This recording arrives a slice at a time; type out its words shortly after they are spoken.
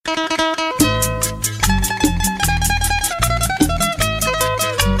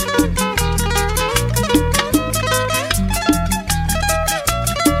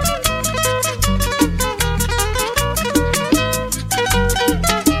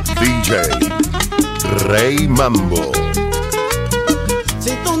DJ RayMambo.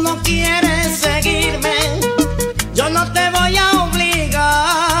 Si tú no quieres seguirme, yo no te voy a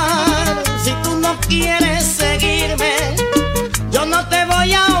obligar. Si tú no quieres seguirme, yo no te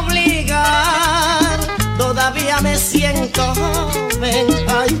voy a obligar. Todavía me siento joven,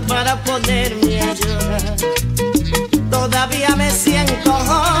 ay, para ponerme a llorar. Todavía me siento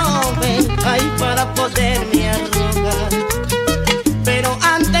joven, ay, para poderme a rogar. Pero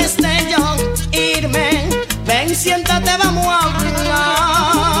antes de yo irme, ven, siéntate, vamos a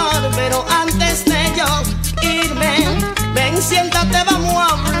hablar. Pero antes de yo irme, ven, siéntate, vamos a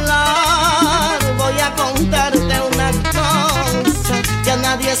hablar. Voy a contarte una cosa que a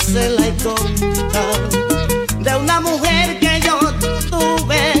nadie se la he contado, de una mujer que yo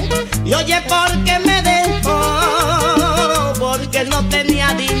tuve, y oye, ¿por qué me dejó? Porque no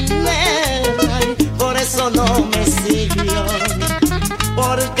tenía dinero, ay, por eso no me siguió.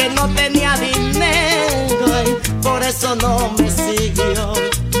 Porque no tenía dinero, ay, por eso no me siguió.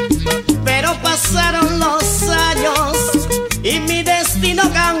 Pero pasaron los años y mi destino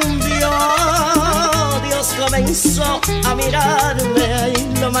cambió. Dios comenzó a mirarme, ay,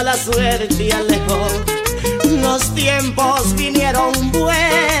 la mala suerte y alejó. Los tiempos vinieron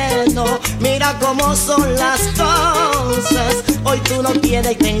buenos, mira cómo son las cosas. Hoy tú no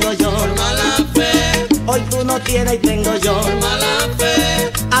tienes y tengo yo, por mala fe. Hoy tú no tienes y tengo yo, por mala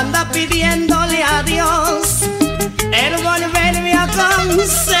fe. Anda pidiéndole a Dios el volverme a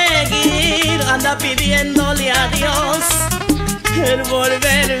conseguir. Anda pidiéndole a Dios el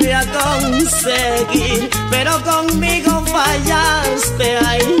volverme a conseguir. Pero conmigo fallaste,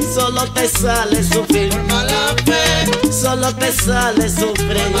 ay, solo te sale sufrir. Por mala fe, solo te sale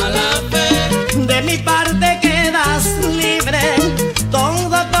sufrir. Por mala fe, de mi parte quedas libre, todo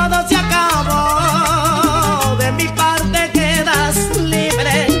se acabó. De mi parte quedas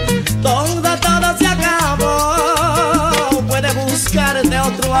libre, todo se acabó. Puedes buscarte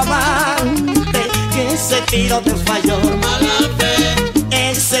otro amante, que ese tiro te falló. Por mala fe,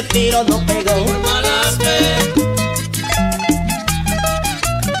 ese tiro no pegó. Por mala fe.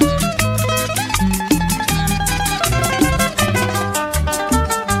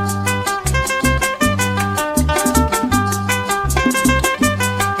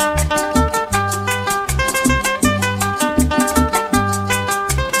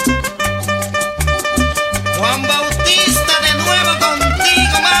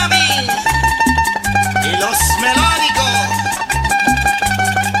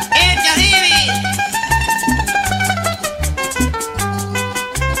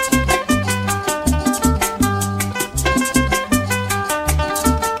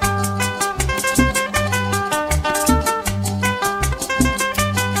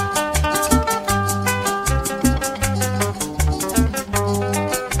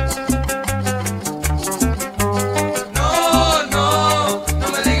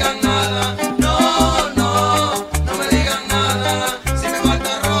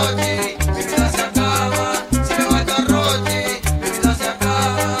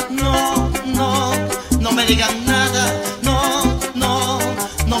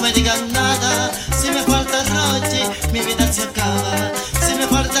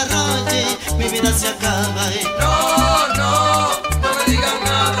 Se acaba, No, no, no me digan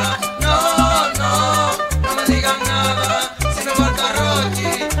nada. No, no, no me digan nada. Si me falta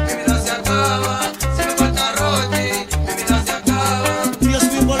Rochi, mi vida se acaba. Si me falta Rochi, mi vida se acaba. Dios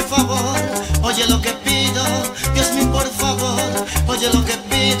mío, por favor, oye lo que pido. Dios mío, por favor, oye lo que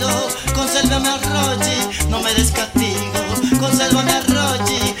pido. Consérvame a Rochi, no me des castigo. Consérvame a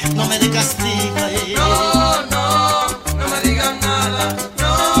Rochi, no me des castigo. No, no, no me digan nada.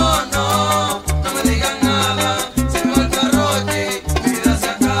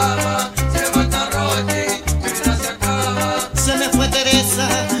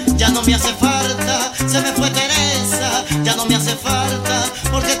 No me hace falta, se me fue Teresa, ya no me hace falta,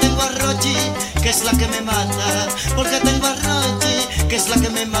 porque tengo a Rochi, que es la que me mata, porque tengo a Rochi, que es la que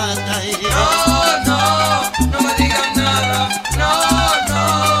me mata. No, no, no me digan nada, no,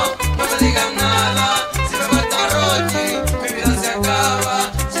 no, no me digan nada. Si me falta Rochi, mi vida se acaba.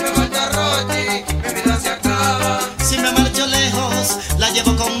 Si me falta Rochi, mi vida se acaba. Si me marcho lejos, la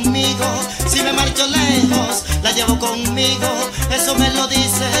llevo conmigo. Si me marcho lejos, la llevo conmigo. Eso me lo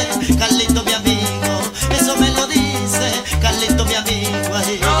dice Carlito, mi amigo. Eso me lo dice Carlito, mi amigo.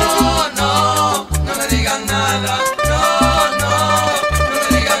 Ay. No, no, no me digan nada. No, no, no me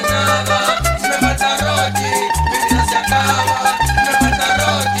digan nada. Si me falta Rochi, mi vida se acaba. Si me falta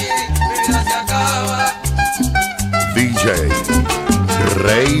Rochi, mi vida se acaba. DJ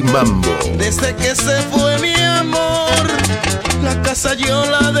RayMambo. Desde que se fue mi amor, la casa yo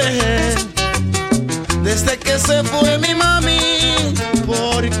la dejé. que se fue mi mami,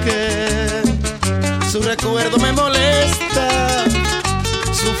 porque su recuerdo me molesta,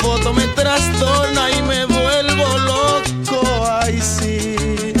 su foto me trastorna y me vuelvo loco. Ay, sí,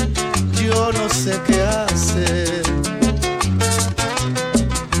 yo no sé qué hacer.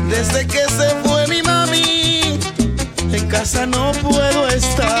 Desde que se fue mi mami, en casa no puedo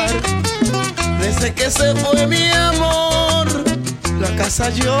estar. Desde que se fue mi amor, la casa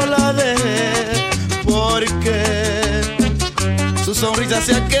yo la dejé, porque su sonrisa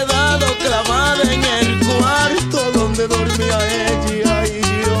se ha quedado clavada en el cuarto donde dormía ella, y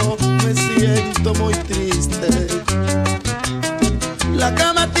yo me siento muy triste. La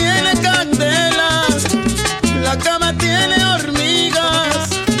cama tiene candelas, la cama tiene hormigas,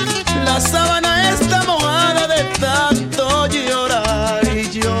 la sábana está mojada de tanto llorar y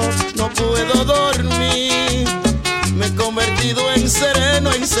yo no puedo dormir. Me he convertido en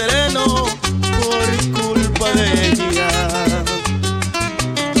sereno por culpa de ella.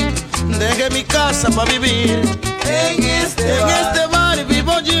 Dejé mi casa pa' vivir en este bar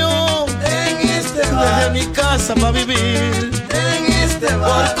vivo yo. Dejé mi casa pa' vivir en este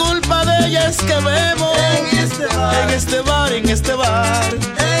bar. Por culpa de ella es que bebo en este bar,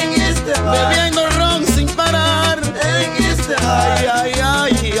 bebiendo ron sin parar en este bar. Ay, ay,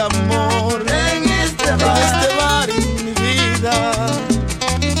 ay, amor, en este bar mi vida.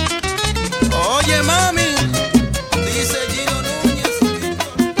 Oye, mami, dice Gino Núñez.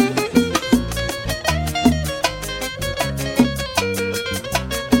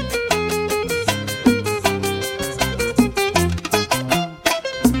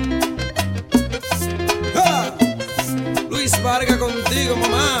 ¡Ja! Luis Vargas contigo,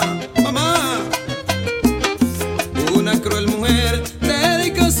 mamá, mamá. Una cruel mujer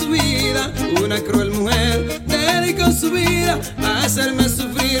dedicó su vida, una cruel mujer dedicó su vida a hacerme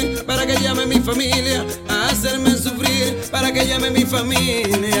sufrir para que llame mi familia, a hacerme sufrir para que llame mi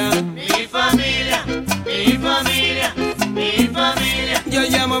familia. Mi familia, mi familia, mi familia. Yo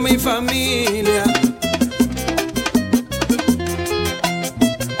llamo a mi familia.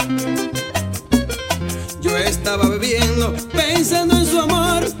 Yo estaba bebiendo, pensando en su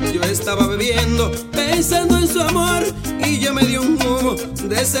amor. Yo estaba bebiendo, pensando en su amor. Y yo me di un humo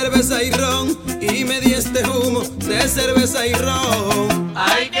de cerveza y ron. Y me di este humo de cerveza y ron.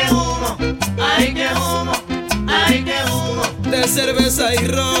 Ay, qué humo, ay, qué humo, ay, qué humo. De cerveza y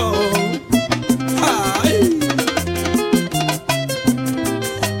ron. Ay.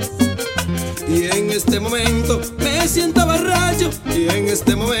 Y en este momento me siento borracho. Y en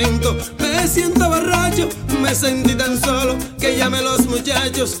este momento me siento borracho. Me sentí tan solo que llame los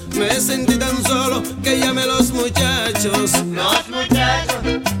muchachos. Me sentí tan solo que llame los muchachos. Los muchachos,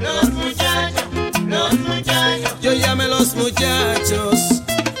 los muchachos, los muchachos. Yo llamé los muchachos.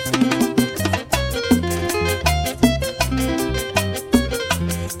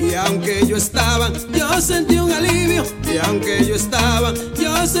 Y aunque yo estaba, yo sentí un alivio. Y aunque yo estaba,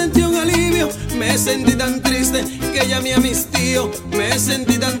 yo sentí un alivio. Me sentí tan triste que llamé a mis tíos. Me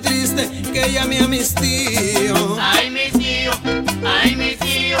sentí tan triste que llamé a mis tíos. Ay, mis tíos, ay, mis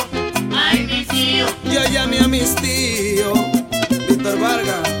tíos, ay, mis tíos. Yo llamé a mis tíos. Víctor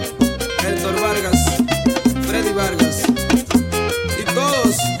Vargas, Héctor Vargas, Freddy Vargas y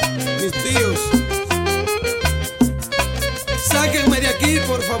todos mis tíos. Sáquenme de aquí,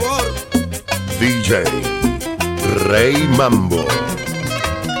 por favor. DJ RayMambo.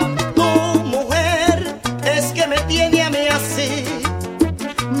 Tu mujer es que me tiene a mí así,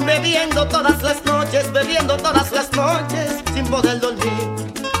 bebiendo todas las noches, bebiendo todas las noches, sin poder dormir,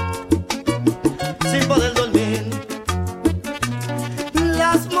 sin poder dormir.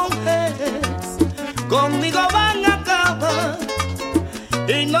 Las mujeres conmigo van a acabar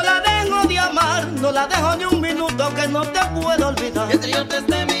y no la dejo de amar, no la dejo ni un minuto que no te puedo olvidar. Mientras yo te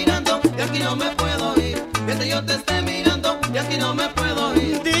esté mirando, y aquí no me puedo ir. Mientras yo te esté mirando, y aquí no me puedo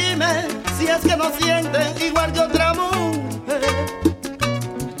ir. Dime si es que no sientes igual que otra mujer.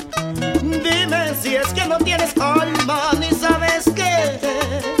 Dime si es que no tienes alma ni sabes qué.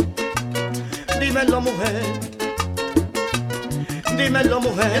 Dímelo, mujer. Dímelo,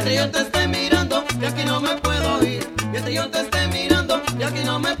 mujer. Mientras yo te esté mirando, y aquí no me puedo ir. Mientras yo te esté mirando, y aquí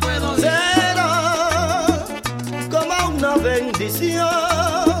no me puedo ir. Será como una bendición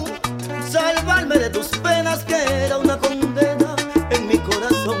salvarme de tus penas, que era una condena en mi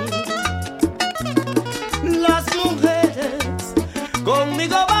corazón. Las mujeres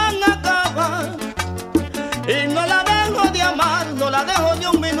conmigo van a acabar y no la dejo de amar, no la dejo ni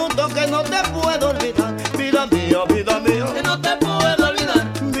un minuto que no te puedo olvidar. Vida mía, vida mía, Que no te puedo olvidar,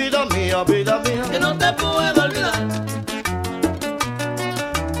 vida mía, vida mía. que no te puedo olvidar.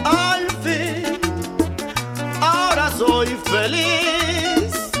 Al fin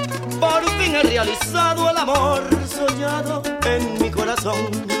feliz. Por fin he realizado el amor soñado en mi corazón.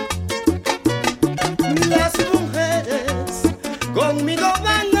 Las mujeres conmigo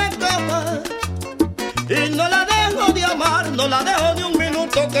van a cama y no la dejo de amar, no la dejo ni un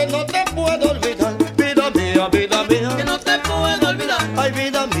minuto, que no te puedo olvidar. Vida mía, que no te puedo olvidar. ay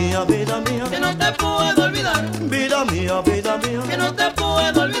vida mía, Que no te puedo olvidar. vida mía, Que no te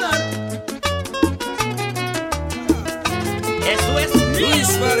puedo olvidar. eso es mío.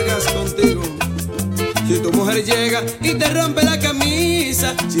 Luis Vargas contigo. Si tu mujer llega y te rompe la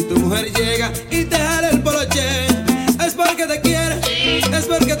camisa, si tu mujer llega y te jala el poloché, es porque te quiere, es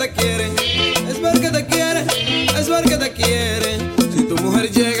porque te quiere, es porque te quiere, es porque te quiere. Si tu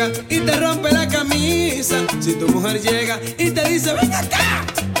mujer llega y te rompe la camisa, si tu mujer llega y te dice ven acá,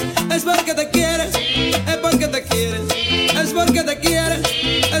 es porque te quiere, es porque te quiere, es porque te quiere,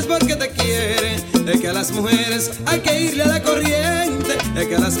 es porque te quiere. Es que a las mujeres hay que irle a la corriente, es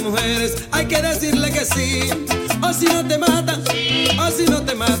que a las mujeres hay que decirle que sí, o si no te matan, o si no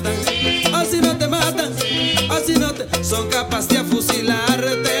te matan, o si no te matan, o si no te... Son capaces de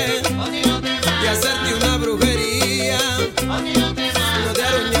fusilarte y hacerte una brujería, no de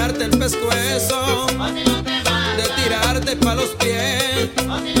aruñarte el pescuezo, de tirarte pa' los pies.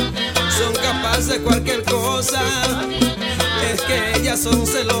 Son capaces de cualquier cosa, es que ellas son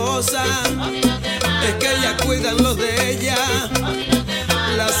celosas, es que ellas cuidan lo de ella.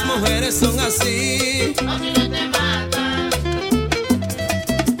 Las mujeres son así.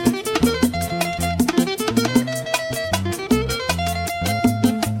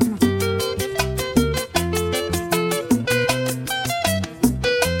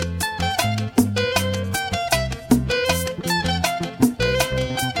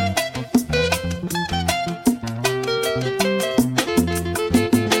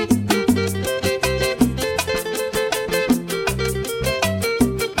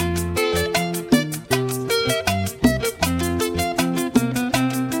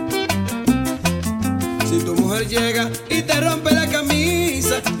 Llega y te rompe la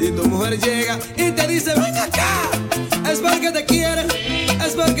camisa, si tu mujer llega y te dice ven acá, es porque te quiere,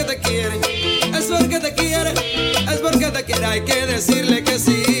 es porque te quiere, es porque te quiere, es porque te quiere. Hay que decirle que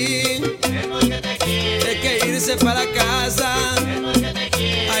sí, es porque te quiere. Hay que irse para casa, es porque te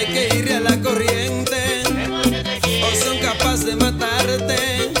quiere. Hay que irle a la corriente, es porque te quiere. O son capaces de matarte,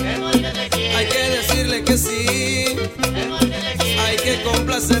 es porque te quiere. Hay que decirle que sí, es porque te quiere. Hay que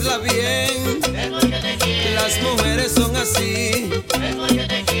complacerla bien. Las mujeres son así,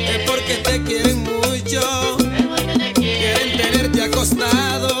 es porque te quieren mucho, quieren tenerte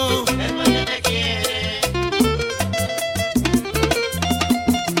acostado.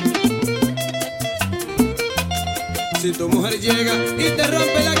 Si tu mujer llega y te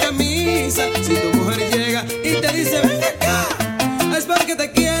rompe la camisa, si tu mujer llega y te dice ven acá, es porque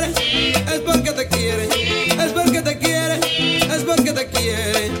te quiere, es porque te quiere, es porque te quiere, es porque te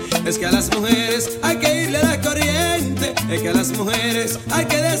quiere. Es que a las mujeres hay que irle a la corriente, es que a las mujeres hay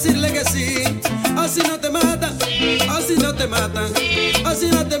que decirle que sí, o si no te matan, o si no te matan, o si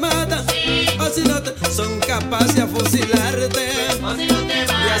no te matan, o si no te... Son capaces de fusilarte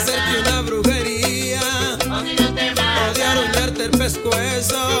y hacerte una brujería, o de aruñarte el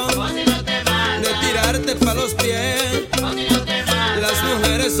pescuezo, de tirarte pa' los pies.